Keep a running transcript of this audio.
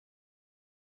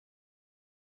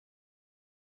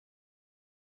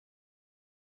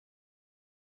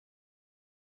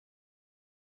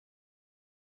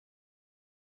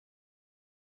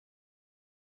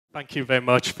Thank you very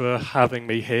much for having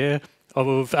me here. I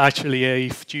was actually a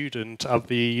student at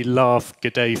the last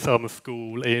Godae Summer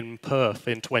School in Perth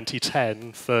in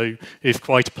 2010, so it's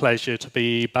quite a pleasure to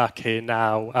be back here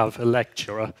now as a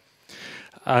lecturer.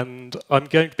 And I'm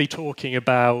going to be talking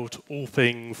about all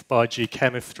things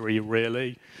biogeochemistry,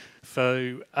 really.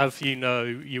 So, as you know,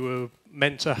 you were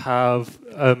meant to have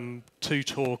two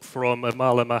talks from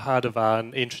Amala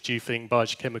Mahadavan introducing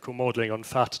biogeochemical modelling on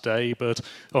Saturday, but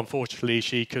unfortunately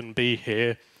she couldn't be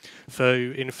here. So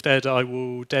instead I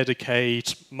will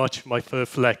dedicate much of my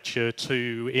first lecture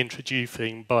to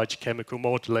introducing biogeochemical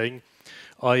modelling.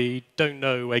 I don't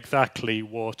know exactly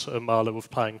what Amala was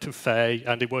planning to say,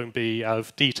 and it won't be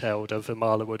as detailed as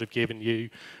Amala would have given you,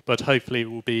 but hopefully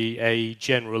it will be a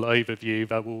general overview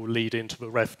that will lead into the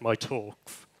rest of my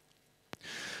talks.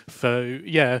 So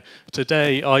yeah,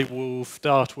 today I will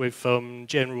start with some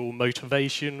general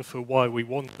motivation for why we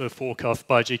want to forecast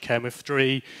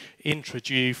biogeochemistry,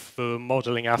 introduce the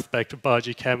modelling aspect of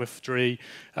biogeochemistry,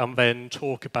 and then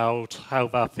talk about how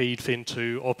that feeds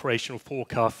into operational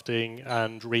forecasting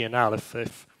and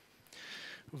reanalysis.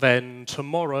 Then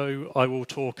tomorrow I will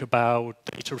talk about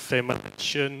data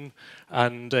assimilation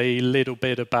and a little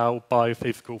bit about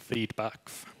biophysical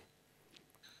feedbacks.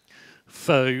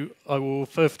 So I will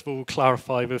first of all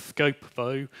clarify the scope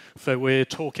though. So we're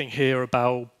talking here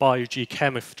about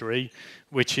biogeochemistry,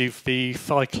 which is the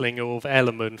cycling of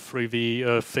elements through the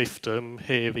Earth system,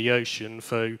 here the ocean,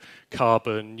 so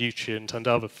carbon, nutrient and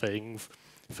other things.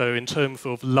 So in terms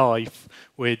of life,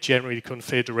 we're generally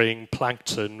considering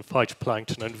plankton,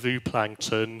 phytoplankton and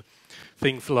zooplankton,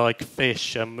 things like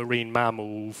fish and marine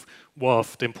mammals,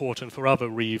 whilst important for other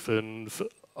reasons,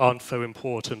 aren't so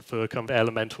important for kind of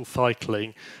elemental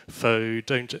cycling, so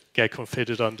don't get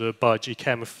considered under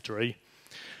biogeochemistry.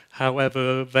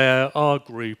 However, there are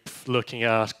groups looking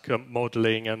at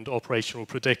modelling and operational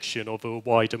prediction of a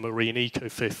wider marine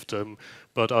ecosystem,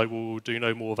 but I will do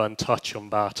no more than touch on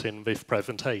that in this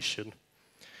presentation.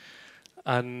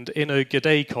 And in a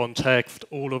Godae context,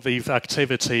 all of these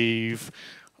activities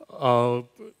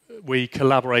we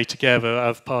collaborate together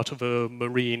as part of a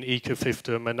marine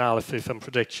ecosystem analysis and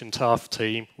prediction task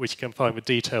team, which you can find the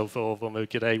details of on the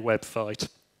Godae website.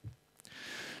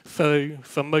 So,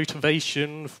 some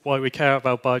motivations why we care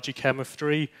about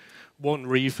biogeochemistry. One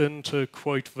reason, to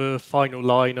quote the final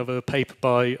line of a paper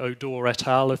by O'Dor et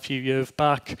al. A few years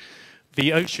back,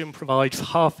 the ocean provides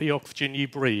half the oxygen you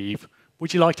breathe.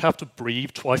 Would you like to have to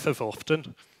breathe twice as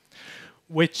often?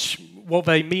 What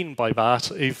they mean by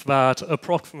that is that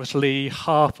approximately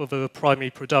half of the primary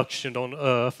production on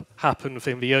Earth happens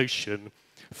in the ocean.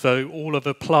 So all of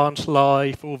the plant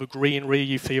life, all the greenery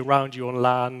you see around you on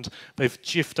land, there's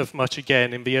just as much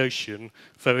again in the ocean,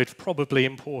 so it's probably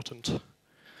important.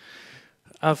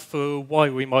 As for why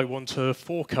we might want to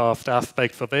forecast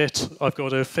aspects of it, I've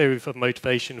got a series of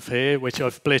motivations here, which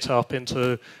I've split up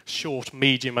into short,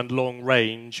 medium and long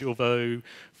range, although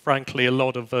frankly a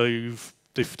lot of those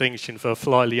distinctions are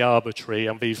slightly arbitrary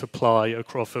and these apply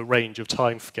across a range of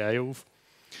timescales.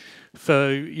 So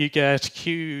you get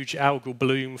huge algal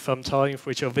blooms sometimes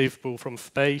which are visible from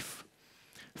space.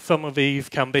 Some of these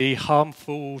can be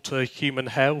harmful to human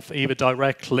health either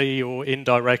directly or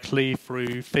indirectly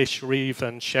through fisheries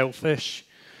and shellfish.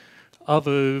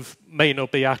 Others may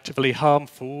not be actively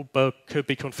harmful but could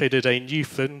be considered a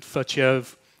nuisance, such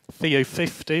as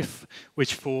Theocystis,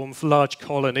 which forms large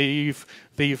colonies.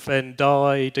 These then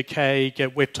die, decay,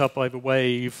 get whipped up by the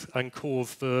waves and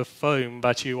cause the foam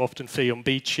that you often see on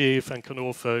beaches and can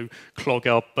also clog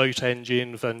up boat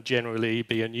engines and generally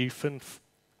be a nuisance.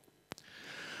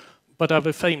 But at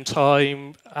the same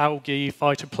time, algae,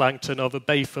 phytoplankton are the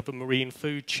base of the marine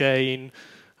food chain,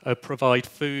 provide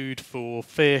food for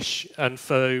fish, and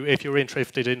so if you're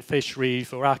interested in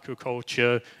fisheries or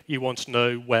aquaculture, you want to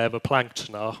know where the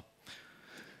plankton are.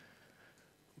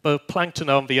 But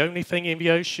plankton aren't the only thing in the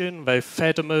ocean. There's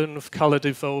sediment,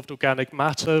 colour-dissolved organic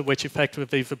matter, which affect the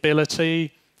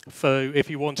visibility. So if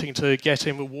you're wanting to get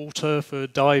in the water for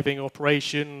diving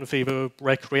operations, either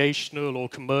recreational or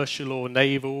commercial or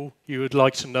naval, you would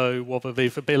like to know what the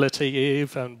visibility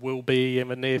is and will be in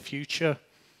the near future.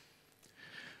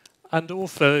 And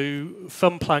also,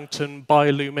 some plankton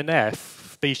bioluminesce,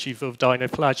 species of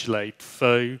dinoflagellates.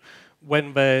 So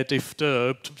when they're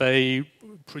disturbed, they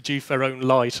produce their own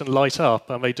light and light up,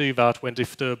 and they do that when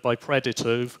disturbed by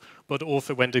predators, but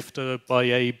also when disturbed by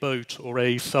a boat or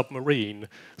a submarine.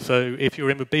 So if you're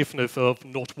in the business of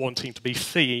not wanting to be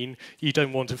seen, you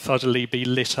don't want to suddenly be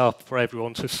lit up for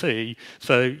everyone to see,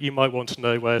 so you might want to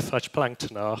know where such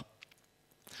plankton are.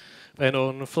 Then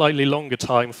on a slightly longer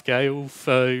time scale,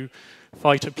 so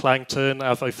Phytoplankton,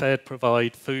 as I said,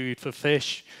 provide food for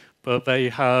fish, but they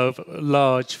have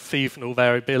large seasonal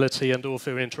variability and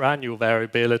also interannual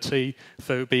variability,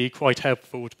 so it would be quite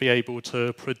helpful to be able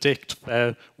to predict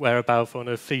their whereabouts on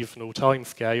a seasonal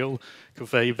timescale,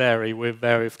 because they vary with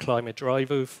various climate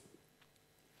drivers.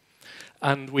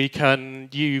 And we can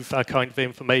use that kind of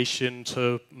information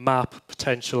to map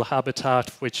potential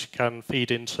habitat, which can feed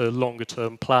into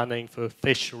longer-term planning for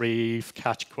fisheries,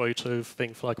 catch quotas,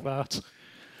 things like that.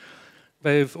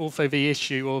 There's also the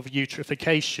issue of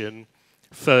eutrophication.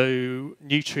 So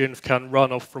nutrients can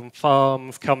run off from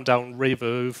farms, come down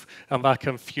rivers, and that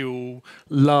can fuel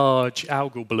large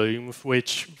algal blooms,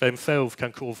 which themselves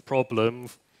can cause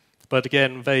problems. But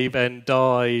again, they then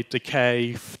die,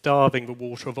 decay, starving the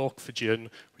water of oxygen,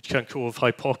 which can cause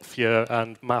hypoxia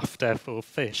and mass death of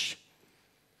fish.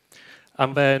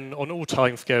 And then on all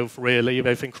timescales, really,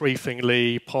 there's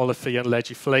increasingly policy and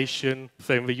legislation.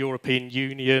 So in the European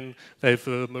Union, there's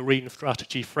a Marine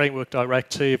Strategy Framework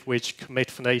Directive, which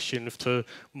commits nations to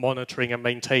monitoring and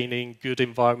maintaining good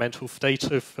environmental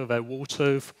status for their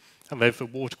waters. And there's the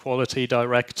Water Quality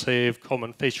Directive,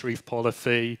 Common Fisheries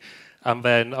Policy, and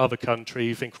then other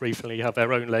countries increasingly have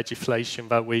their own legislation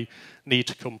that we need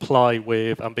to comply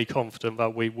with and be confident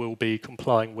that we will be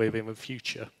complying with in the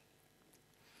future.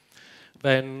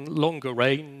 Then longer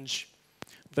range,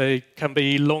 there can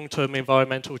be long-term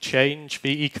environmental change.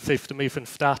 The ecosystem isn't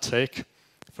static.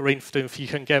 For instance, you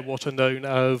can get what are known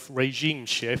as regime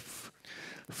shifts.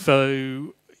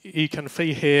 So you can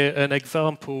see here an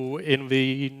example in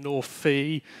the North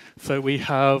Sea. So we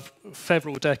have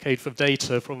several decades of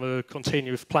data from a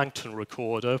continuous plankton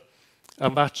recorder,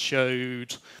 and that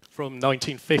showed from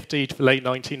 1950 to the late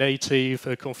 1980s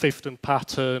a consistent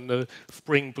pattern, a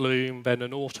spring bloom, then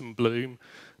an autumn bloom.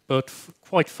 But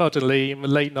quite suddenly, in the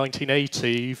late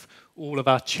 1980s, all of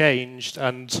that changed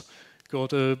and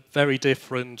got a very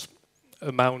different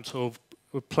amount of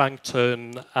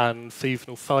plankton and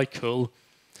seasonal cycle.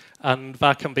 And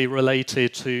that can be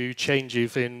related to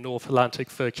changes in North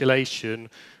Atlantic circulation,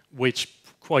 which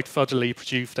quite suddenly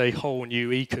produced a whole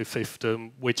new ecosystem,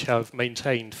 which has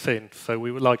maintained since. So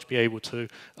we would like to be able to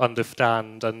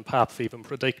understand and perhaps even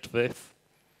predict this.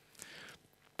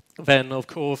 Then, of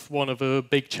course, one of the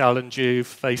big challenges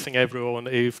facing everyone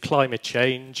is climate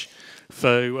change.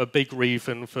 So a big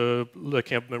reason for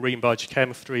looking at marine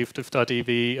biogeochemistry is to study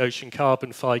the ocean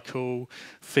carbon cycle,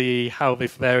 see how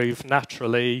this varies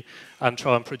naturally, and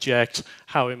try and project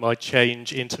how it might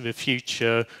change into the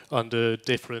future under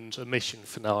different emission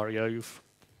scenarios.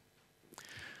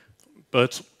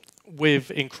 But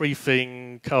with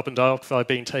increasing carbon dioxide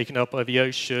being taken up by the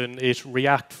ocean, it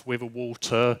reacts with the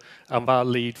water, and that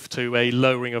leads to a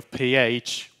lowering of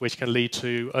pH, which can lead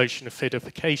to ocean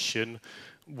acidification,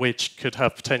 which could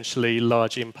have potentially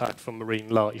large impact on marine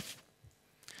life.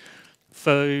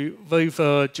 So those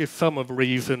are just some of the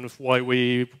reasons why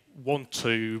we want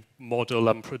to model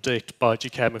and predict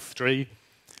biogeochemistry.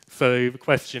 So the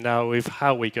question now is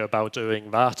how we go about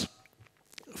doing that.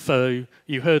 So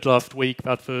you heard last week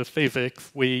that for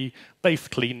physics, we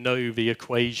basically know the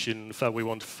equations that we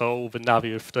want to solve, the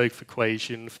Navier-Stokes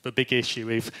equations. The big issue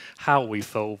is how we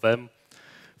solve them.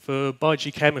 For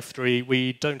biogeochemistry,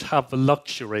 we don't have the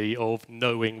luxury of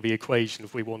knowing the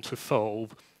equations we want to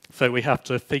solve, so we have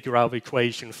to figure out the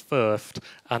equations first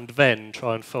and then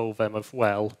try and solve them as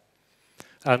well.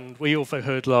 And we also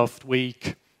heard last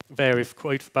week various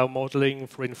quotes about modelling.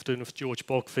 For instance, George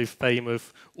Box's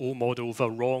famous, "All models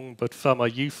are wrong, but some are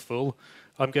useful."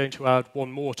 I'm going to add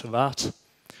one more to that.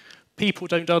 People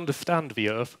don't understand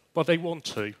the Earth, but they want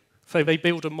to, so they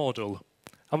build a model.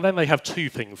 And then they have two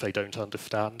things they don't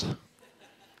understand.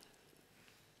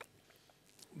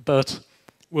 But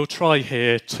we'll try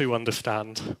here to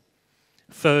understand.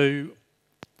 So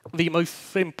the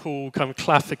most simple kind of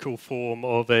classical form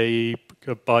of a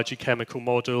biogeochemical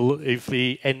model is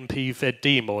the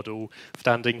NPZD model,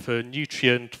 standing for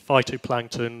nutrient,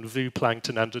 phytoplankton,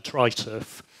 zooplankton, and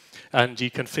detritus. And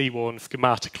you can see one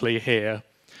schematically here.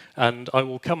 And I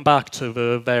will come back to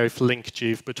the various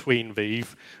linkages between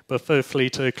these, but firstly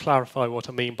to clarify what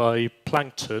I mean by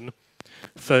plankton.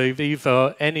 So these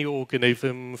are any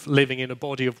organisms living in a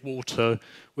body of water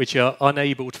which are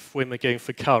unable to swim against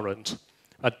the current.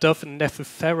 That doesn't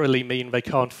necessarily mean they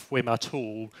can't swim at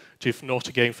all, just not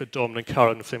against the dominant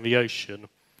currents in the ocean.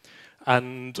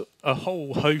 And a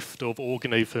whole host of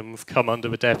organisms come under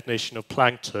the definition of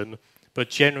plankton, but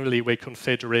generally we're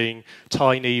considering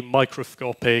tiny,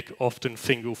 microscopic, often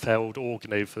single-celled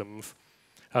organisms.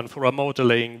 And for our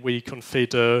modelling, we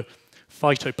consider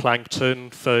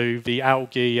phytoplankton, so the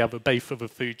algae at the base of the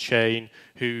food chain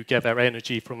who get their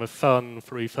energy from the sun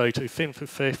through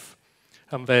photosynthesis,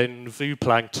 and then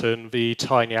zooplankton, the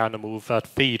tiny animals that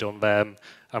feed on them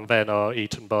and then are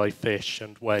eaten by fish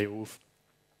and whales.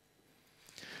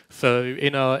 So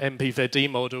in our MPZD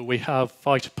model, we have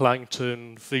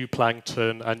phytoplankton,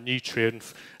 zooplankton, and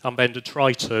nutrients, and then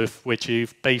detritus, which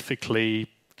is basically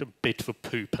bits of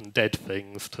poop and dead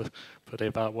things, to put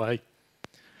it that way.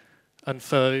 And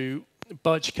so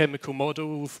biogeochemical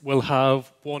models will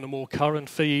have one or more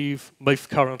currencies, most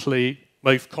commonly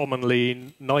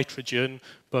nitrogen,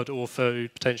 but also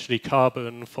potentially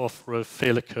carbon, phosphorus,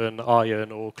 silicon,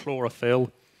 iron, or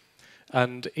chlorophyll.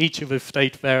 And each of the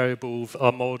state variables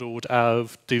are modeled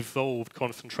as dissolved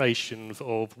concentrations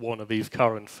of one of these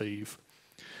currencies.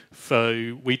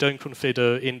 So we don't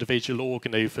consider individual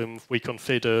organisms, we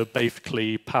consider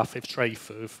basically passive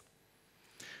traces.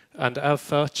 And as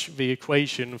such, the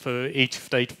equation for each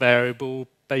state variable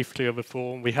basically of the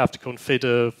form, we have to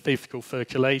consider physical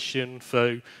circulation,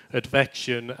 so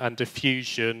advection and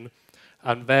diffusion,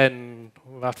 and then,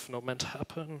 well, that's not meant to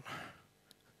happen.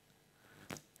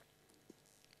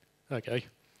 Okay,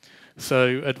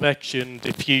 so advection,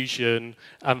 diffusion,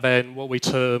 and then what we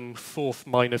term fourth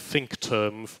minor sync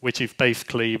terms, which is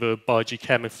basically the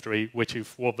biogeochemistry, which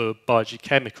is what the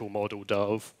biogeochemical model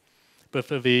does. But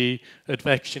for the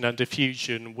advection and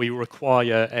diffusion, we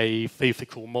require a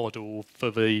physical model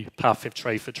for the passive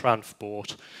tracer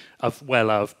transport, as well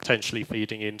as potentially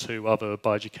feeding into other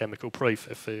biogeochemical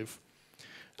processes.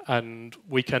 And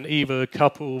we can either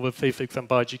couple the physics and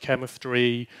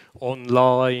biogeochemistry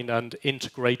online and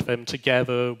integrate them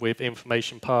together with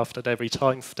information passed at every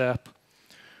time step,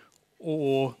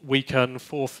 or we can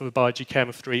force the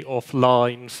biogeochemistry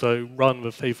offline, so run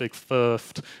the physics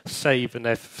first, save the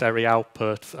necessary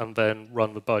outputs, and then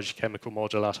run the biogeochemical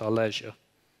model at our leisure.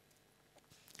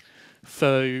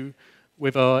 So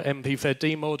with our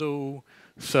MPZD model,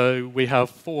 so we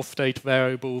have 4 state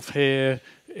variables here.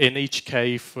 In each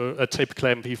case, for a typical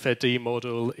MPZD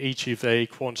model, each is a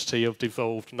quantity of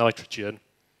dissolved nitrogen.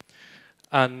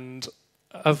 And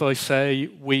as I say,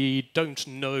 we don't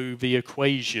know the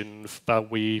equations that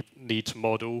we need to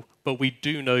model, but we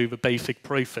do know the basic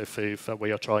processes that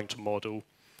we are trying to model.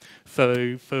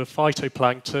 So for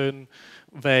phytoplankton,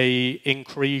 they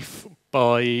increase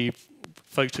by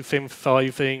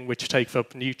photosynthesizing, which takes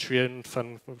up nutrients,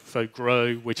 and so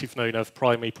grow, which is known as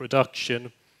primary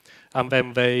production. And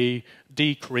then they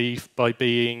decrease by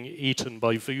being eaten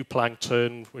by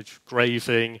zooplankton, which is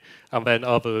grazing, and then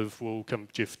others will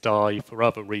just die for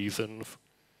other reasons.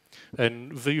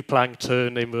 And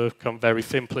zooplankton, in the very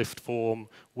simplest form,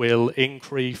 will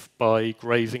increase by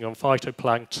grazing on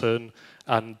phytoplankton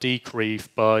and decrease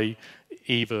by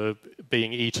either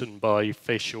being eaten by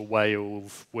fish or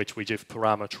whales, which we just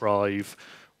parameterize,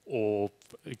 or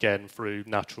again through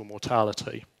natural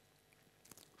mortality.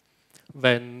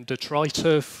 Then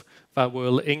detritus, that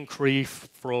will increase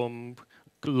from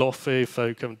losses,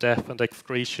 so death and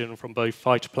excretion from both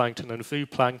phytoplankton and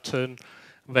zooplankton,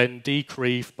 then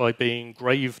decrease by being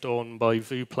grazed on by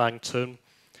zooplankton,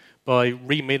 by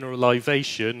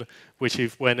remineralization, which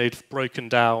is when it's broken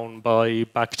down by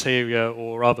bacteria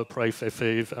or other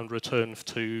processes and returns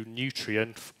to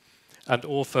nutrients, and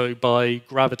also by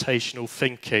gravitational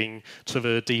sinking to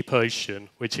the deep ocean,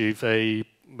 which is a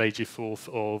major source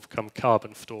of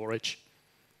carbon storage.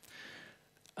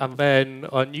 And then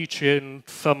our nutrient,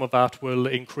 some of that will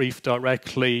increase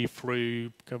directly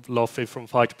through losses from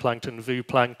phytoplankton and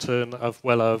zooplankton, as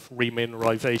well as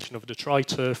remineralization of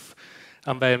detritus,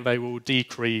 and then they will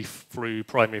decrease through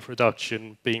primary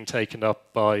production being taken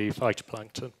up by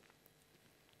phytoplankton.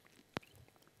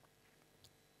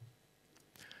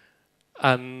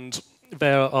 And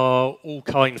there are all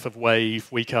kinds of ways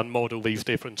we can model these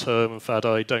different terms that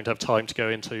I don't have time to go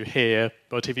into here,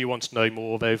 but if you want to know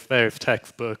more, there's various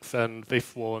textbooks, and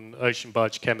this one, Ocean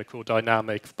Biogeochemical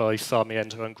Dynamics by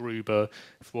Sarmiento and Gruber,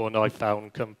 is one I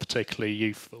found particularly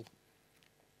useful.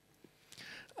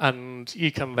 And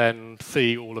you can then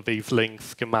see all of these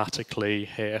links schematically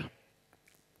here.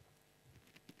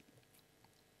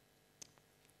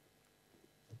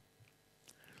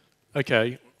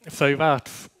 Okay, so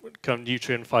that's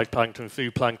nutrient, phytoplankton,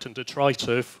 zooplankton,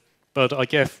 detritus, but I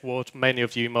guess what many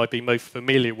of you might be most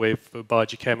familiar with for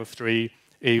biogeochemistry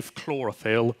is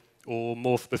chlorophyll, or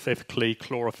more specifically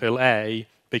chlorophyll A,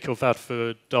 because that's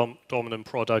the dominant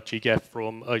product you get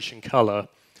from ocean color.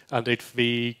 And it's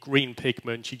the green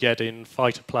pigment you get in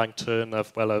phytoplankton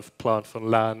as well as plants on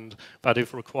land that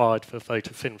is required for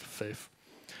photosynthesis.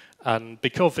 And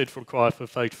because it's required for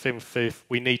photosynthesis,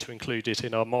 we need to include it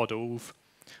in our models.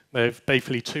 There's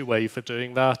basically two ways of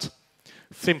doing that.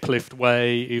 Simplest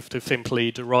way is to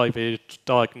simply derive it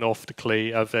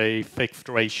diagnostically as a fixed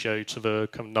ratio to the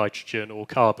nitrogen or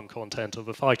carbon content of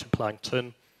the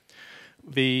phytoplankton.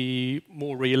 The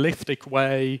more realistic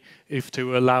way is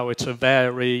to allow it to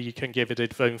vary. You can give it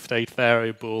its own state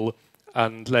variable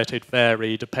and let it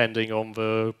vary depending on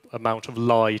the amount of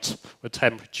light, the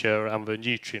temperature, and the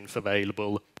nutrients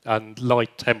available. And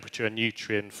light, temperature, and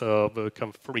nutrients are the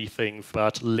three things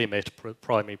that limit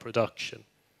primary production.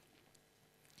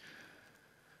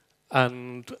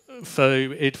 And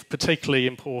so it's particularly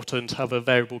important to have a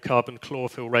variable carbon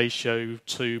chlorophyll ratio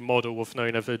to model what's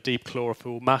known as a deep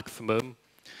chlorophyll maximum.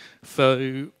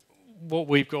 So what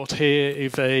we've got here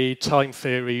is a time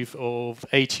series of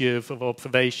 8 years of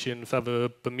observations of a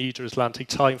Bermuda Atlantic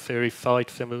time series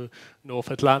sites in the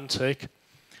North Atlantic.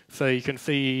 So you can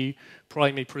see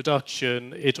primary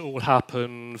production, it all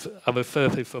happens at the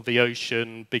surface of the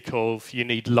ocean because you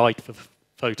need light for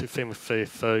photosynthesis.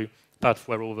 So that's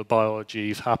where all the biology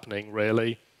is happening,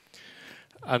 really.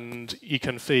 And you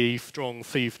can see strong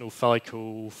seasonal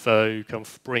cycles, so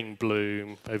spring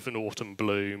bloom, there's an autumn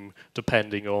bloom,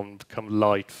 depending on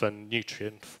light and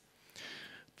nutrients.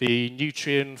 The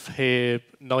nutrients here,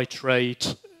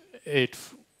 nitrate,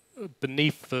 it's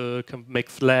beneath the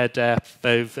mixed layer depth,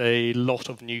 there's a lot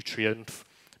of nutrients.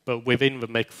 But within the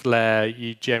mixed layer,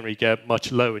 you generally get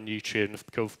much lower nutrients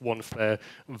because once they're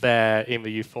there in the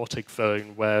euphotic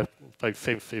zone where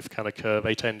photosynthesis can occur,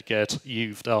 they tend to get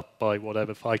used up by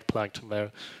whatever phytoplankton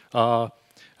there are.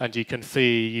 And you can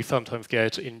see you sometimes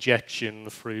get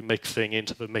injections through mixing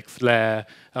into the mixed layer,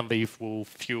 and these will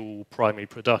fuel primary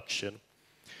production.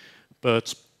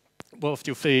 But whilst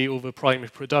you'll see all the primary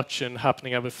production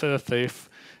happening at the surface,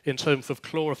 in terms of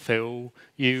chlorophyll,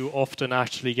 you often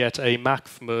actually get a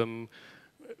maximum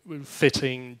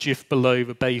sitting just below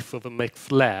the base of a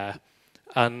mixed layer.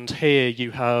 And here you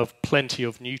have plenty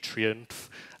of nutrients,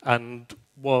 and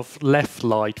with less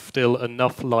light, still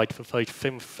enough light for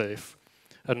photosynthesis.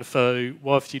 And so,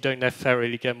 whilst you don't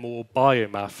necessarily get more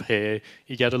biomass here,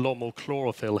 you get a lot more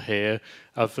chlorophyll here,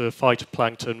 as the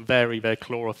phytoplankton vary their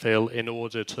chlorophyll in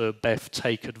order to best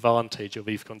take advantage of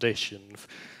these conditions.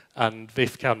 And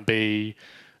this can be,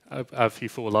 as you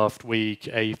saw last week,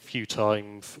 a few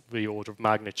times the order of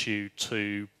magnitude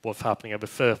to what's happening at the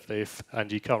surface, and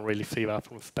you can't really see that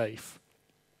from space.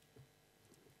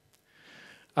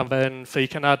 And then, so you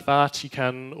can add that. You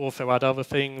can also add other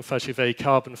things, such as a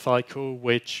carbon cycle,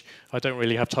 which I don't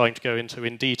really have time to go into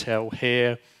in detail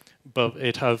here, but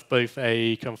it has both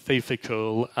a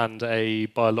physical and a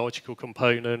biological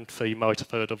component. So you might have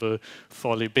heard of a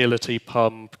solubility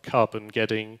pump, carbon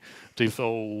getting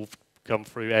dissolved, come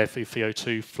through air through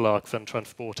CO2 flux and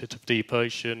transported to the deep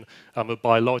ocean, and a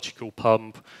biological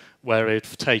pump where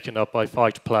it's taken up by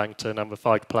phytoplankton, and the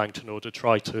phytoplankton, in order to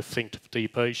try to sink to the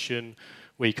deep ocean.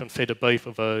 We consider both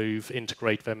of those,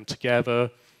 integrate them together.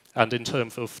 And in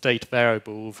terms of state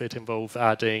variables, it involves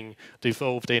adding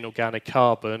dissolved inorganic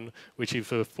carbon, which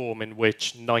is a form in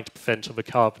which 90% of the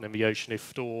carbon in the ocean is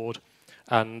stored,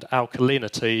 and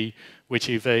alkalinity, which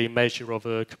is a measure of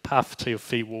the capacity of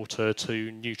seawater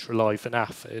to neutralize an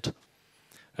acid.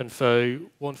 And so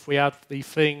once we add these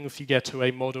things, you get to a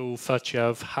model such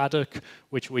as haddock,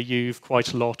 which we use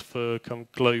quite a lot for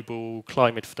global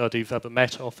climate studies at the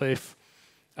Met Office.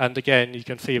 And again, you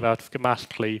can see that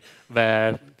schematically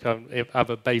there, at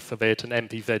the base of it, an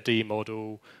MPZD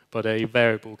model, but a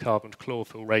variable carbon to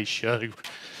chlorophyll ratio,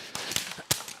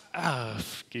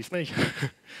 excuse me,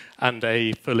 and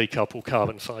a fully coupled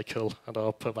carbon cycle, and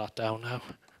I'll put that down now.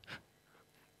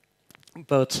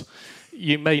 But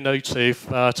you may notice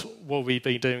that what we've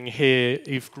been doing here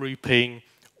is grouping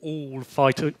all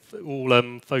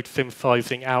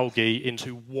photosynthesizing algae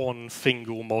into one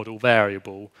single model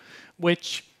variable,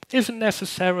 which isn't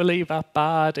necessarily that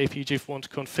bad if you just want to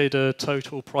consider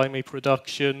total primary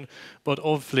production, but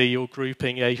obviously you're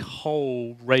grouping a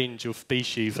whole range of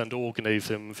species and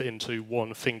organisms into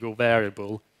one single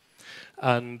variable.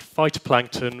 And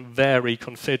phytoplankton vary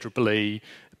considerably,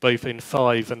 both in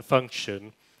size and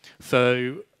function.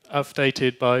 So, as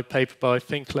stated by a paper by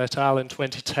Finkel et al. In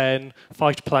 2010,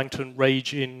 phytoplankton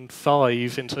range in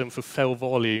size in terms of cell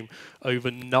volume over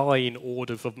 9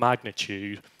 orders of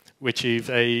magnitude, which is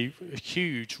a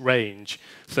huge range.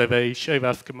 So they show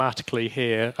that schematically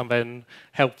here, and then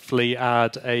helpfully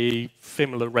add a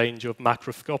similar range of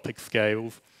macroscopic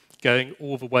scales, going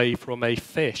all the way from a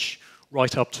fish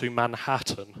right up to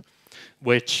Manhattan,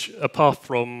 which, apart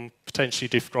from potentially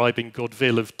describing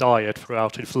Godzilla's diet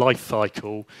throughout its life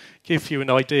cycle, gives you an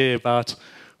idea that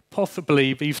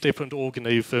possibly these different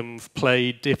organisms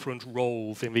play different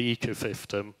roles in the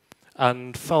ecosystem.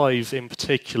 And size in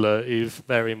particular is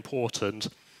very important,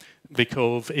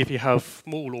 because if you have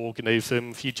small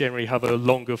organisms, you generally have a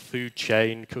longer food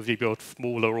chain because you've got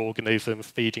smaller organisms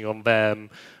feeding on them,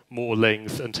 more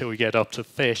links until you get up to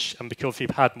fish. And because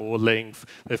you've had more links,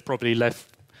 there's probably less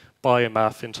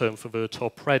biomass in terms of the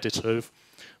top predators.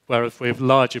 Whereas with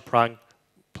larger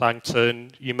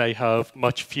plankton, you may have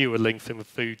much fewer links in the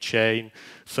food chain,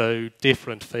 so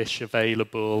different fish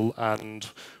available and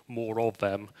more of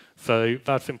them. So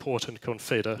that's important to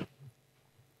consider.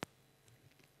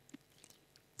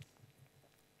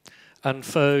 And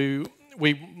so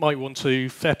we might want to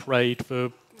separate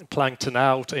the plankton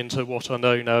out into what are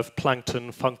known as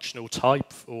plankton functional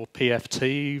types, or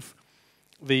PFTs.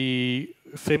 The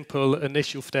simple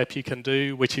initial step you can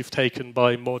do, which is taken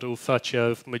by models such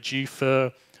as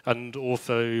Medusa and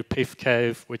also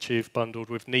Pisces, which is bundled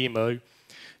with Nemo,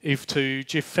 is to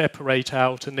just separate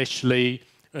out initially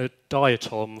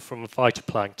diatoms from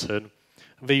phytoplankton.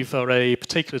 These are a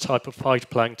particular type of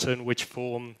phytoplankton which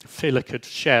form silicate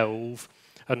shells,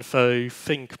 and so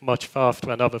sink much faster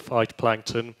than other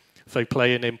phytoplankton, so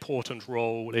play an important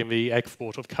role in the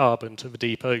export of carbon to the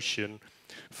deep ocean.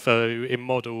 So in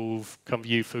models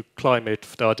used for climate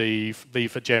studies,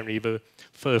 these are generally the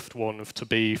first ones to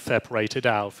be separated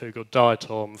out. So you've got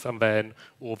diatoms and then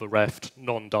all the rest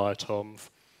non-diatoms.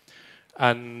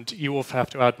 And you also have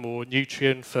to add more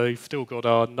nutrients, so you've still got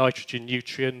our nitrogen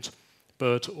nutrient,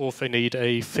 but also need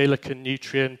a silicon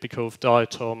nutrient because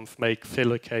diatoms make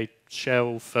silicate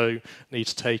shells, so need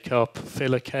to take up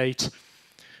silicate.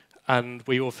 And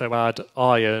we also add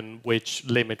iron, which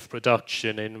limits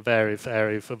production in various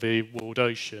areas of the world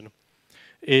ocean.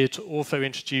 It also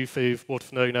introduces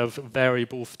what's known as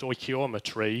variable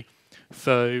stoichiometry.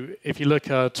 So if you look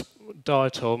at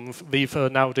diatoms, these are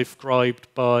now described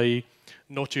by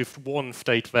not just one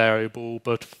state variable,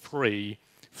 but three.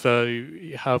 So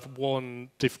you have one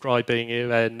describing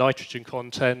their nitrogen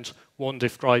content, one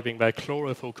describing their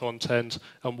chlorophyll content,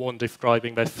 and one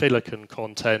describing their silicon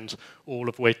content, all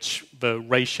of which the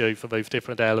ratio for those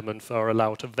different elements are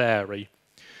allowed to vary.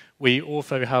 We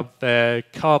also have their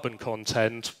carbon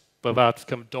content, but that's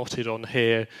kind of dotted on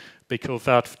here because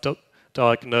that's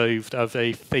diagnosed as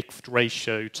a fixed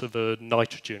ratio to the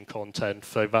nitrogen content,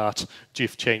 so that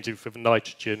just changes with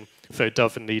nitrogen, so it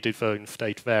doesn't need its own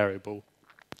state variable.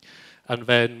 And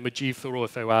then Medusa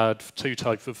also adds two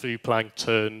types of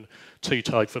zooplankton, two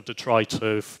types of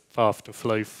detritus, fast and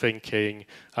slow sinking,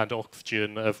 and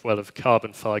oxygen, as well as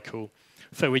carbon cycle.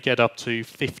 So we get up to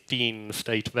 15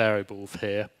 state variables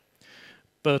here.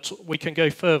 But we can go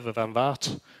further than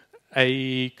that.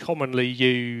 A commonly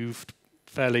used,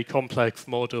 fairly complex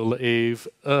model is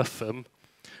Eartham.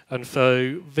 And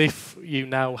so this, you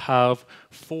now have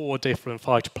 4 different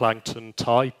phytoplankton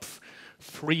types,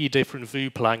 3 different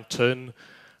zooplankton,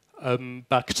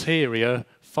 bacteria,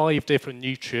 5 different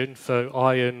nutrients, so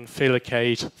iron,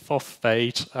 silicate,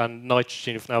 phosphate, and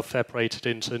nitrogen is now separated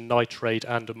into nitrate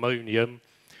and ammonium.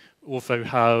 Also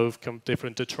have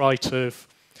different detritus,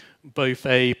 both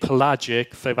a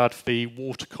pelagic, so that's the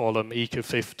water column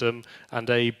ecosystem, and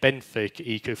a benthic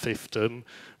ecosystem,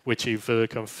 which is a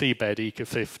seabed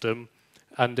ecosystem.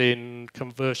 And in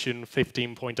conversion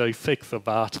 15.06 of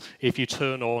that, if you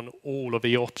turn on all of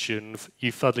the options,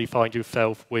 you suddenly find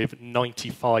yourself with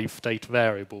 95 state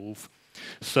variables.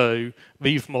 So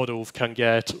these models can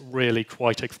get really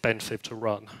quite expensive to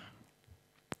run.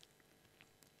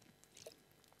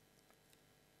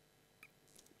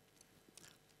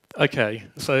 Okay,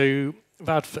 so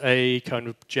that's a kind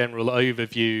of general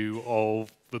overview of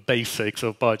the basics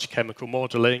of biogeochemical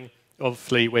modeling.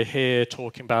 Obviously, we're here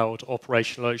talking about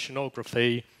operational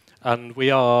oceanography, and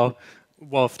we are,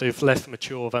 whilst it's less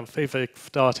mature than physics,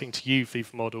 starting to use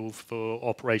these models for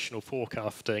operational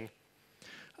forecasting.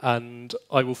 And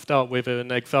I will start with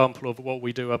an example of what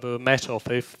we do at the Met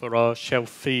Office for our shelf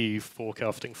fees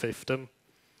forecasting system.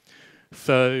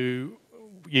 So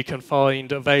you can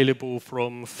find available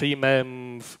from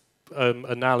CMEMS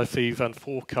analyses and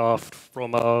forecasts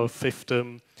from our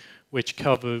system, which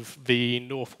covers the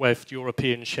Northwest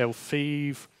European shelf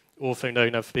seas, also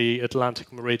known as the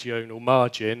Atlantic Meridional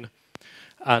Margin.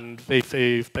 And this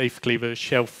is basically the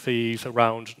shelf seas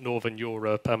around Northern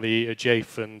Europe and the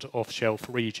adjacent off-shelf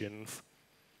regions.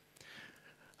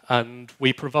 And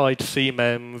we provide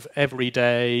CMEMS every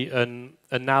day an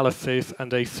analysis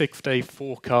and a 6-day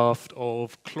forecast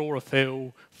of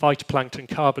chlorophyll, phytoplankton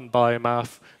carbon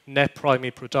biomass, net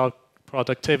primary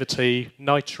productivity,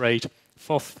 nitrate,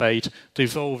 phosphate,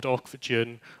 dissolved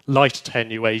oxygen, light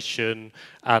attenuation,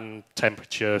 and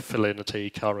temperature,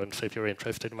 salinity, current, if you're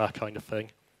interested in that kind of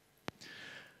thing.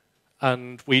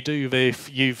 And we do this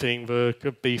using the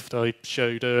beast I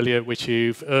showed earlier, which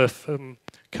is Earth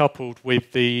coupled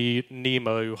with the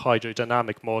NEMO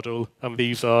hydrodynamic model, and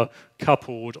these are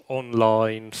coupled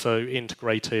online, so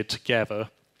integrated together.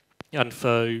 And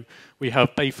so we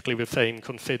have basically the same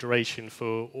consideration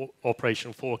for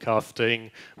operational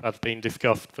forecasting that's been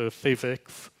discussed for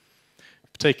physics. In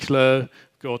particular,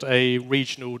 we've got a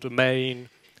regional domain.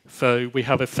 So we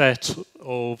have a set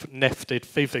of nested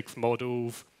physics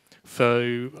models.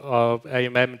 So our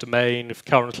AMM domain is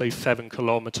currently 7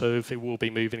 kilometers. It will be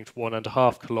moving to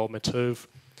 1.5 kilometers.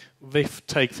 This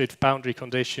takes its boundary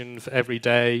conditions every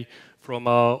day from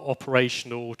our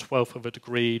operational 1/12 of a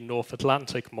degree North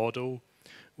Atlantic model,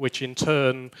 which in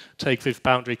turn takes its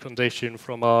boundary condition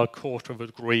from our 1/4 of a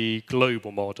degree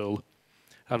global model.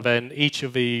 And then each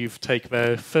of these take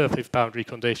their surface boundary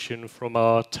condition from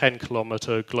our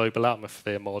 10-kilometer global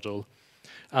atmosphere model.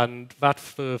 And that's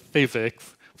for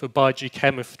physics. For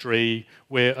biogeochemistry,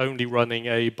 we're only running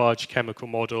a biogeochemical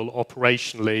model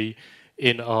operationally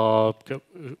in our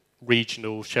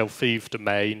regional shell-sieve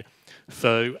domain.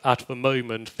 So at the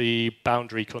moment, the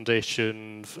boundary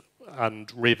conditions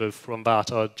and rivers from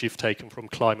that are just taken from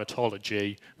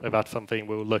climatology, but that's something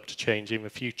we'll look to change in the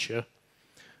future.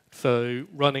 So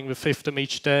running the system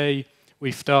each day,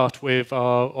 we start with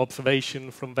our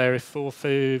observation from various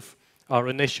sources, our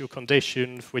initial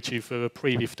conditions, which is the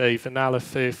previous day's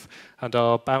analysis, and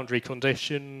our boundary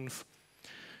conditions.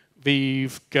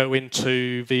 These go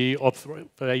into the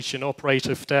observation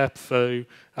operator step. So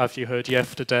as you heard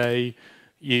yesterday,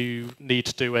 you need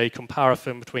to do a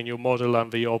comparison between your model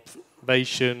and the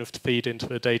observation to feed into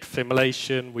the data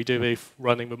simulation. We do this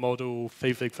running the model,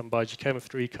 physics and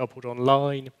biogeochemistry coupled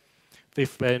online.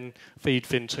 This then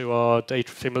feeds into our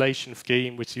data simulation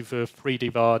scheme, which is a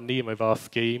 3D-var, NEMO-var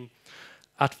scheme.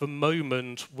 At the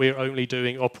moment, we're only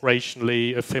doing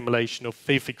operationally a simulation of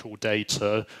physical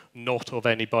data, not of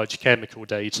any biogeochemical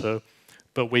data.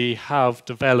 But we have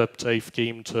developed a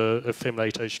scheme to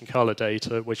assimilate ocean color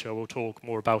data, which I will talk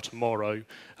more about tomorrow,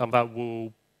 and that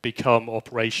will become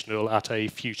operational at a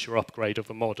future upgrade of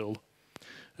the model.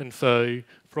 And so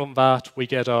from that, we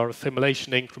get our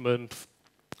assimilation increment,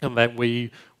 and then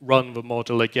we run the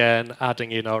model again,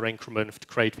 adding in our increment to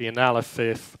create the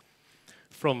analysis.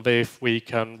 From this, we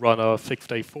can run our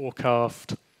 6-day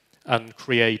forecast and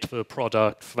create the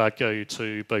products that go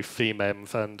to both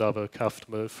CMEMS and other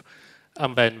customers.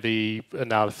 And then the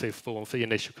analysis forms the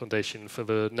initial condition for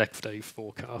the next day's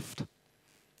forecast.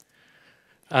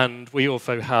 And we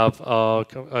also have our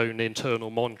own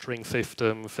internal monitoring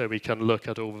system, so we can look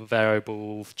at all the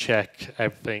variables, check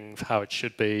everything how it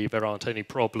should be, there aren't any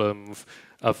problems,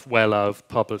 as well as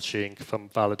publishing some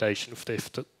validation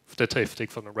of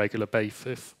statistics on a regular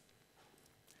basis.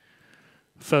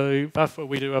 So that's what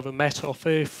we do at the Met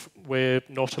Office. We're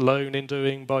not alone in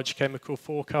doing biogeochemical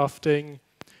forecasting.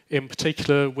 In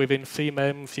particular, within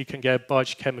CMEMS, you can get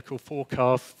biogeochemical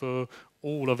forecasts for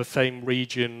all of the same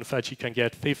regions that you can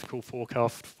get physical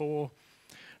forecasts for.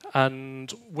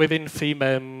 And within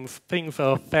CMEMS, things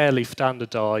are fairly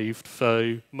standardized,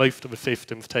 so most of the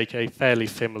systems take a fairly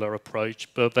similar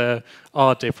approach, but there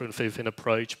are differences in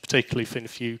approach, particularly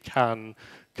since you can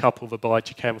couple the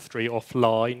biogeochemistry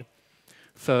offline.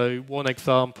 So one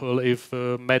example is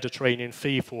the Mediterranean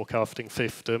Sea forecasting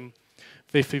system.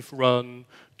 This is run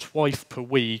twice per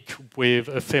week with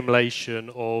a simulation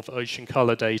of ocean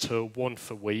color data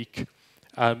once a week.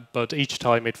 But each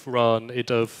time it's run, it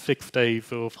does 6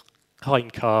 days of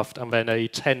hindcast and then a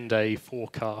 10-day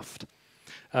forecast.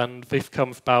 And this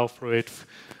comes about through its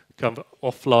kind of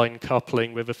offline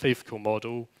coupling with a physical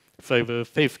model. So the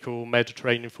physical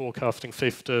Mediterranean forecasting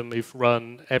system is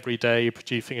run every day,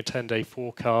 producing a 10-day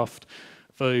forecast.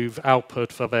 Those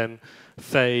outputs are then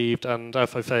saved, and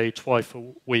as I say, twice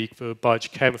a week, the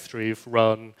biogeochemistry is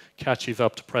run, catches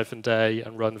up to present day,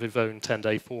 and runs its own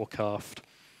 10-day forecast.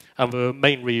 And the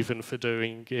main reason for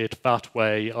doing it that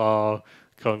way are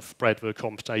kind of spread the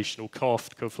computational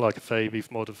cost, because like I say, these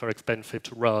models are expensive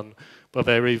to run, but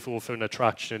there is also an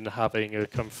attraction in having a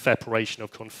kind of separation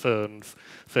of concerns.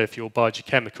 So if your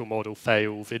biogeochemical model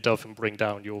fails, it doesn't bring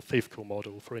down your physical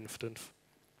model, for instance.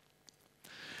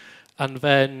 And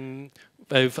then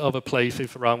there's other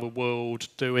places around the world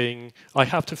doing, I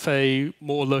have to say,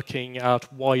 more looking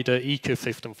at wider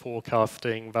ecosystem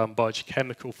forecasting than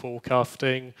biogeochemical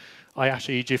forecasting. I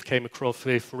actually just came across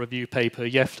this review paper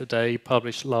yesterday,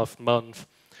 published last month,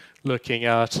 looking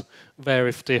at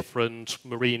various different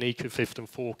marine ecosystem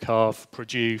forecasts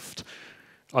produced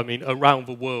I mean, around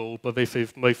the world, but this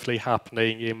is mostly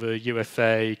happening in the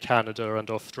USA, Canada, and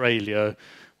Australia,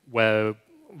 where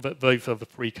those are the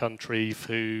three countries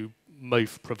who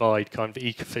most provide kind of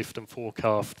ecosystem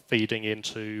forecast feeding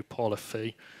into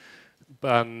policy.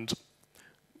 And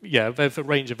yeah, there's a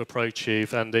range of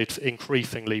approaches, and it's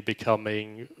increasingly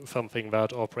becoming something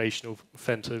that operational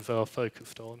centers are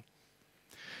focused on.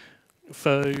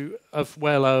 So, as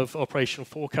well as operational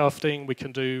forecasting, we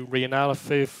can do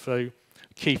reanalysis. So,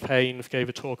 Keith Haynes gave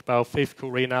a talk about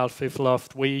physical reanalysis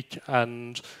last week,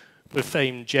 and the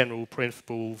same general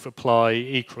principles apply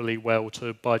equally well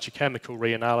to biogeochemical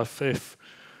reanalysis.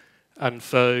 And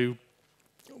so,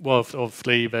 whilst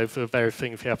obviously there's various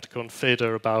things you have to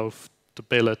consider about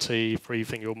stability,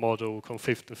 freezing your model,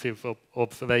 consistency of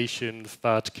observations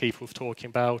that Keith was talking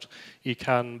about, you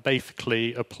can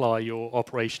basically apply your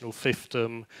operational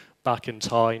system back in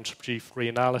time to produce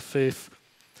reanalysis,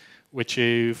 which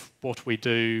is what we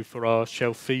do for our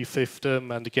Shell C system,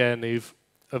 and again is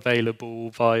available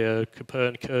via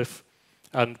Copernicus.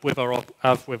 And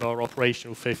as with our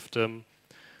operational system,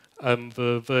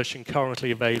 the version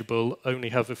currently available only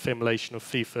has a simulation of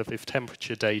sea surface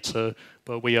temperature data,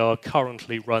 but we are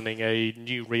currently running a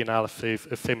new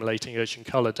reanalysis assimilating ocean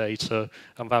color data,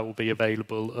 and that will be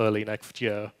available early next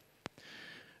year.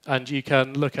 And you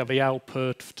can look at the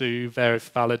output, do various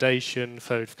validation,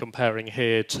 so it's comparing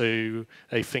here to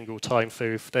a single time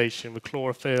series station with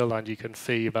chlorophyll, and you can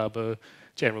see that the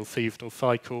general seasonal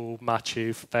cycle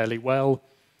matches fairly well.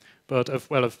 But as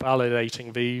well as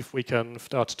validating these, we can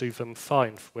start to do some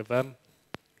science with them.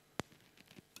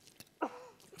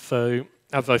 So,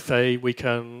 as I say, we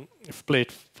can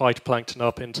split phytoplankton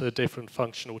up into different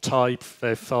functional types.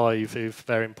 Their size is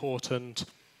very important.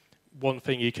 One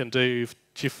thing you can do is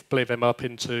just split them up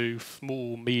into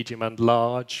small, medium, and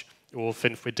large, or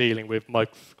since we're dealing with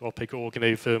microscopic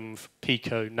organisms,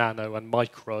 pico, nano, and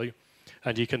micro.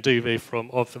 And you can do this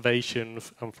from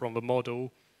observations and from the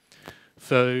model.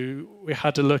 So we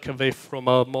had a look at this from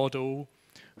our model.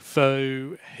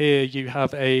 So here you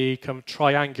have a kind of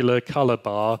triangular color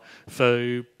bar.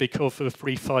 So because of the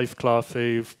three size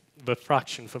classes, the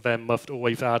fractions for them must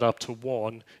always add up to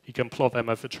 1. You can plot them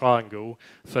as a triangle.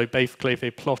 So basically, if they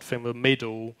plot in the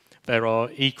middle, there are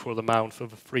equal amounts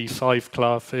of the three size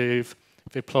classes.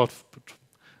 If they plot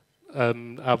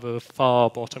at the far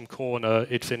bottom corner,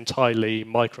 it's entirely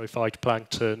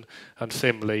microphytoplankton, and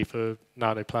similarly for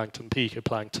nanoplankton,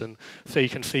 picoplankton. So you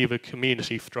can see the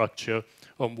community structure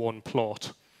on one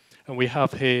plot. And we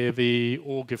have here the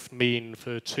August mean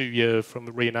for 2 years from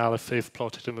the reanalysis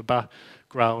plotted in the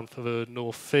background for the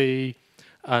North Sea,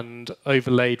 and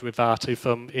overlaid with that is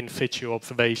some in situ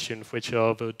observations, which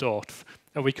are the dots.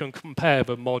 And we can compare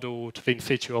the model to the in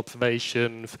situ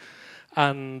observations,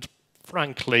 and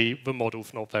frankly, the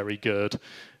model's not very good.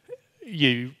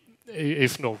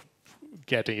 It's not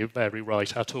getting it very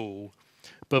right at all.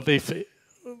 But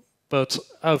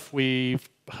as we've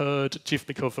heard, just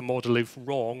because the model is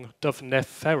wrong doesn't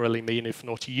necessarily mean it's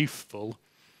not useful.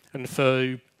 And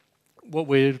so what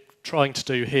we're trying to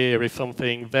do here is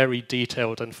something very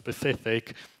detailed and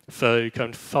specific, so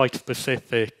kind of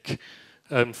site-specific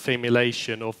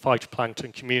simulation of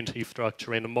phytoplankton community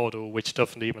structure in a model which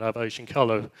doesn't even have ocean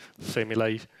color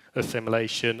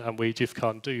assimilation, and we just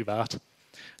can't do that.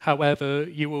 However,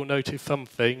 you will notice some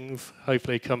things,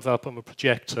 hopefully it comes up on the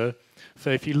projector. So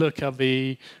if you look at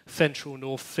the central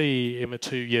North Sea in the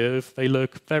 2 years, they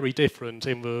look very different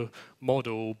in the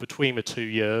model between the 2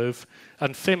 years,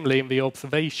 and similarly in the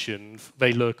observations,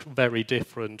 they look very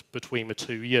different between the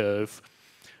 2 years.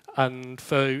 And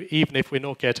so even if we're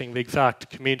not getting the exact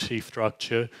community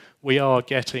structure, we are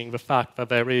getting the fact that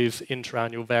there is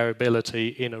interannual variability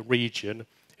in a region.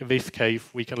 In this case,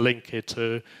 we can link it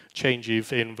to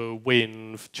changes in the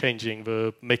winds, changing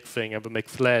the mixing and the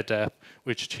mixed layer depth,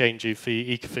 which changes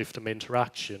the ecosystem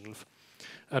interactions.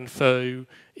 And so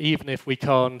even if we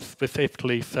can't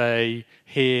specifically say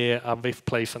here at this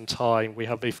place and time we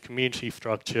have this community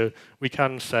structure, we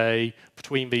can say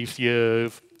between these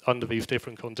years, under these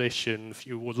different conditions,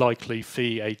 you will likely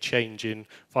see a change in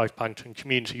phytoplankton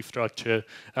community structure,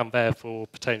 and therefore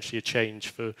potentially a change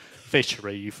for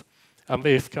fisheries. And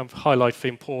this kind of highlights the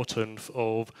importance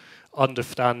of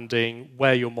understanding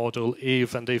where your model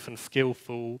is and isn't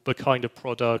skillful, the kind of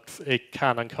products it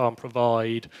can and can't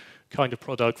provide, kind of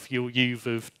products your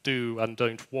users do and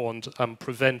don't want, and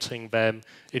presenting them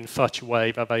in such a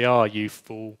way that they are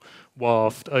useful,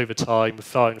 whilst over time the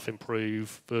science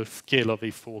improves, the skill of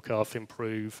these forecasts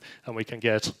improves, and we can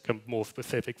get more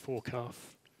specific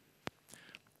forecasts.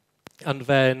 And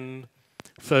then,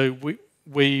 so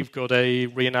we've got a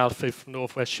reanalysis from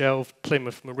Northwest Shelf.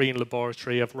 Plymouth Marine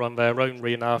Laboratory have run their own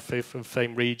reanalysis of the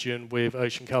same region with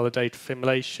ocean colour data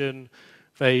simulation.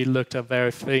 They looked at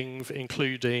various things,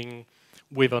 including,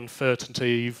 with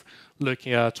uncertainties,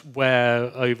 looking at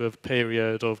where over the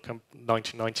period of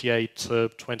 1998 to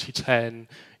 2010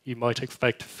 you might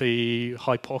expect to see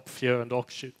hypoxia and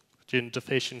oxygen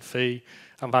deficiency,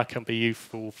 and that can be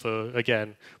useful for,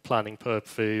 again, planning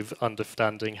purposes,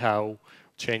 understanding how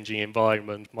changing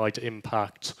environment might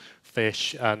impact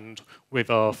fish. And with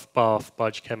our sparse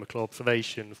biogeochemical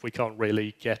observations, we can't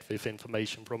really get this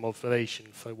information from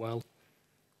observations so well.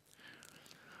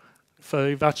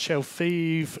 So that's Shelf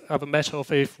Thieves. At the Met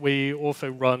Office, we also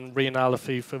run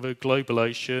reanalysis for the global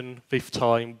ocean, this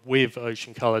time with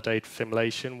ocean colour data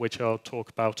simulation, which I'll talk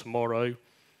about tomorrow.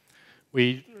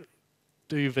 We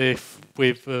do this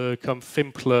with a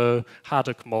simpler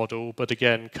haddock model, but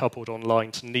again, coupled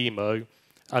online to NEMO.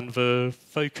 And the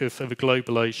focus of the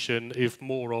global ocean is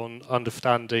more on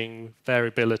understanding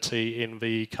variability in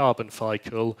the carbon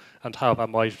cycle and how that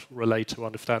might relate to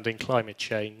understanding climate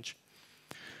change.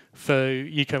 So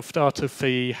you can start to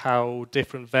see how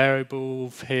different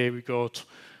variables, here we've got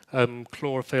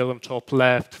chlorophyll on top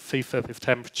left, sea surface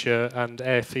temperature, and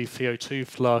air-sea CO2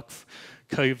 flux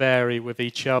co-vary with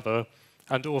each other,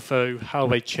 and also how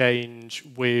they change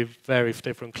with various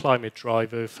different climate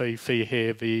drivers. So you see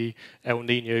here the El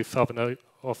Nino Southern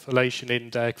Oscillation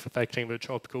Index affecting the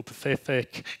tropical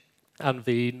Pacific, and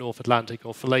the North Atlantic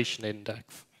Oscillation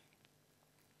Index.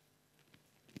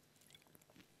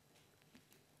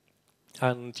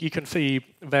 And you can see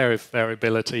various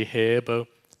variability here, but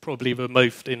probably the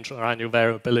most intra-annual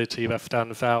variability that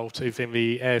stands out is in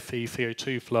the air-sea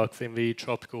CO2 flux in the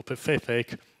tropical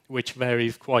Pacific, which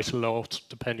varies quite a lot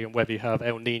depending on whether you have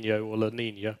El Nino or La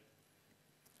Nina.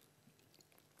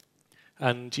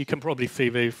 And you can probably see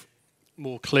this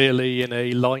more clearly in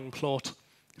a line plot.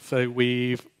 So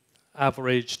we've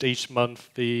averaged each month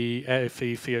the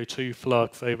air-sea CO2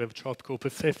 flux over the tropical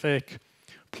Pacific.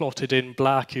 Plotted in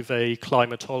black is a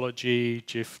climatology,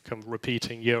 just kind of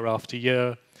repeating year after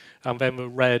year. And then the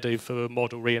red is the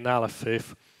model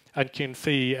reanalysis. And you can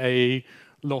see a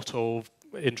lot of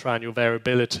intra-annual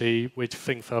variability, which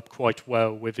syncs up quite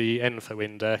well with the ENSO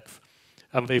index.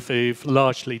 And this is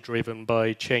largely driven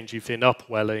by changes in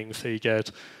upwelling, so you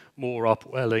get more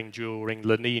upwelling during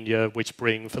La Nina, which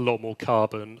brings a lot more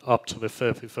carbon up to the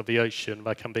surface of the ocean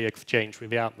that can be exchanged with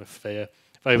the atmosphere.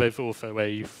 Though there's also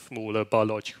a smaller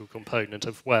biological component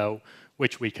as well,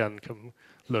 which we can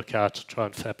look at to try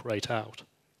and separate out.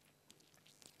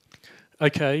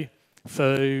 Okay,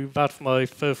 so that's my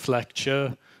first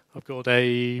lecture. I've got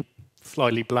a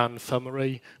slightly bland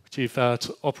summary, which is that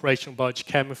operational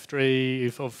biogeochemistry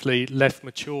is obviously less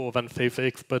mature than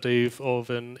physics, but is of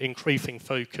an increasing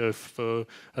focus for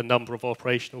a number of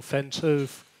operational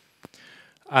centres.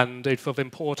 And it's of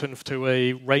importance to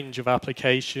a range of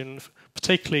applications,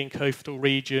 particularly in coastal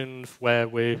regions where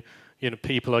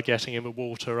people are getting in the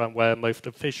water and where most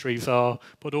of the fisheries are,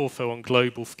 but also on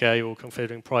global scale,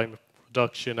 considering primary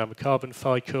production and the carbon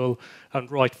cycle,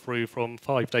 and right through from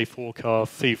 5-day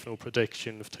forecast, seasonal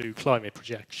predictions to climate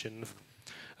projections.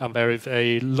 And there is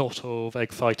a lot of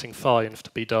exciting science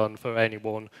to be done for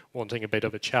anyone wanting a bit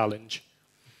of a challenge.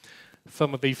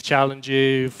 Some of these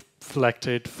challenges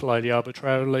selected slightly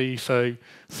arbitrarily, so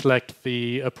select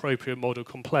the appropriate model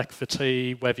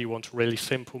complexity. Whether you want a really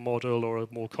simple model or a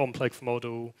more complex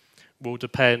model will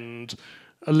depend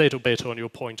a little bit on your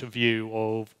point of view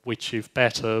of which is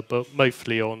better, but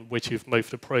mostly on which is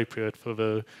most appropriate for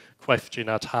the question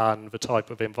at hand, the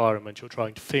type of environment you're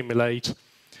trying to simulate,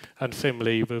 and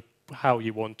similarly how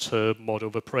you want to model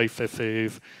the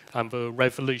processes and the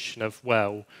resolution as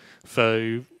well.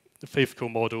 So the physical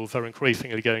models are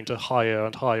increasingly going to higher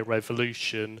and higher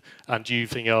resolution and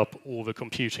using up all the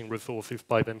computing resources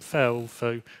by themselves.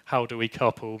 So how do we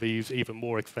couple these even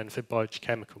more expensive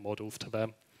biogeochemical models to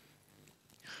them?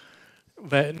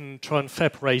 Then try and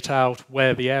separate out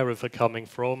where the errors are coming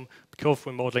from. Because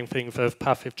we're modeling things as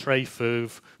passive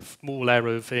tracers, small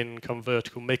errors in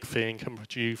vertical mixing can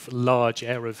produce large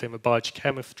errors in the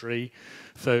biogeochemistry.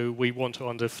 So we want to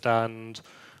understand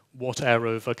what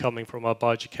errors are coming from our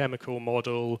biogeochemical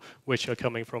model, which are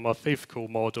coming from our physical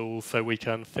model, so we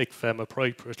can fix them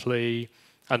appropriately.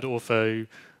 And also,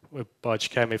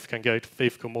 biogeochemists can go to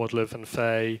physical modelers and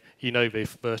say, you know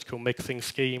this vertical mixing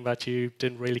scheme that you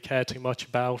didn't really care too much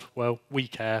about? Well, we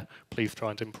care. Please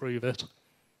try and improve it.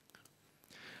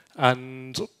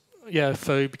 And yeah,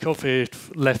 so because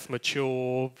it's less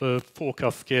mature, the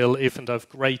forecast skill isn't as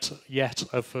great yet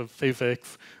as for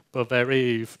physics, but there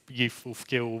is useful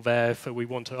skill there, so we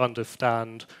want to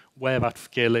understand where that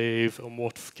skill is and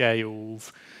what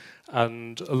scales,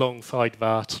 and alongside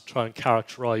that, try and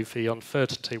characterize the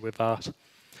uncertainty with that,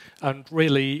 and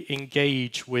really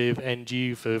engage with end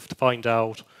users to find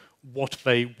out what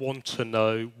they want to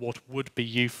know, what would be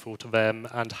useful to them,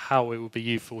 and how it would be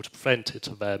useful to present it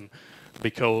to them,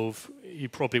 because you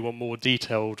probably want more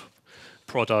detailed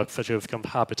products such as kind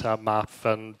of habitat maps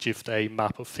than just a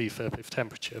map of sea surface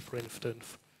temperature, for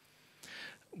instance.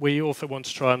 We also want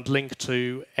to try and link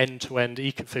to end-to-end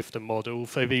ecosystem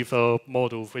models. So these are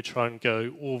models which try and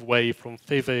go all the way from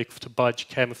physics to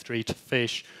biochemistry to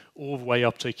fish, all the way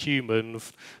up to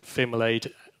humans, simulate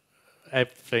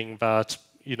everything that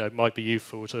might be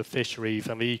useful to fisheries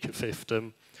and the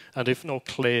ecosystem. And it's not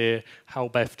clear how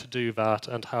best to do that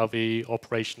and how the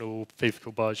operational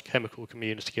physical biochemical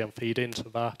community can feed into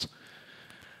that.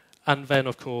 And then,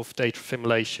 of course, data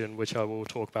simulation, which I will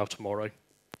talk about tomorrow.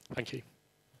 Thank you.